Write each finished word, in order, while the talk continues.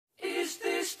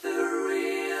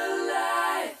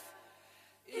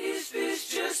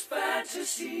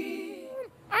fantasy.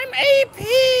 I'm AP!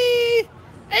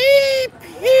 AP!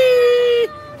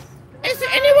 Is there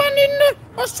anyone in the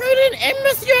Australian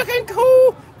embassy I can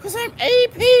call? Because I'm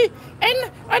AP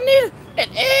and I need an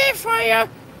air fryer.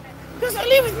 Because I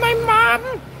live with my mom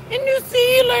in New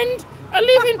Zealand. I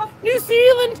live in New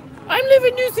Zealand. I live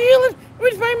in New Zealand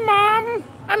with my mom.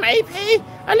 I'm AP.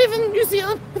 I live in New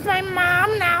Zealand with my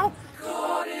mom now.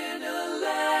 Caught in a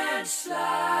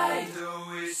landslide,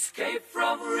 no escape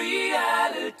from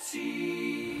reality.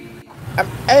 I'm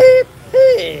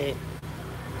AP.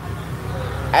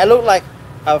 I look like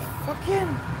a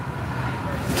fucking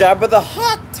Jabba the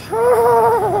Hutt.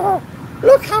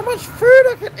 Look how much food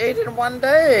I can eat in one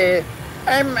day.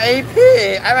 I'm AP.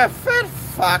 I'm a fat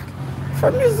fuck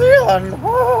from New Zealand.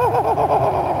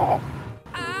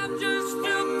 I'm just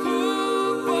a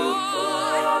poor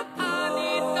boy. I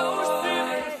need no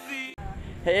sympathy.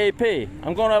 Hey AP,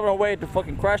 I'm going out on my way to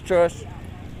fucking Christchurch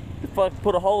to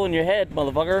put a hole in your head,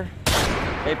 motherfucker.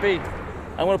 AP,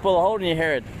 I'm gonna put a hole in your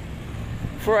head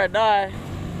before I die.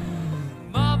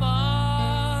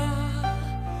 Mama,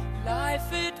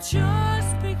 life it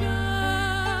just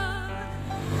begun.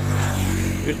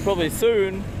 It's probably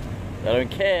soon. I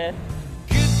don't care.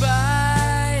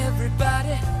 Goodbye,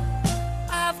 everybody.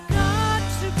 I've got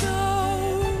to go.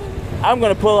 I'm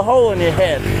gonna pull a hole in your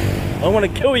head. I'm gonna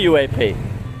kill you, AP.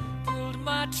 Pulled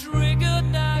my trigger,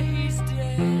 now he's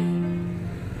dead.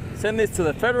 Send this to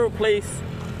the federal police,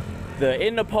 the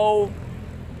Interpol,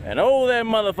 and all them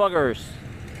motherfuckers.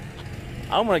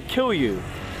 I'm gonna kill you.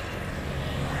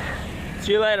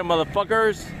 See you later,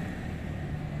 motherfuckers.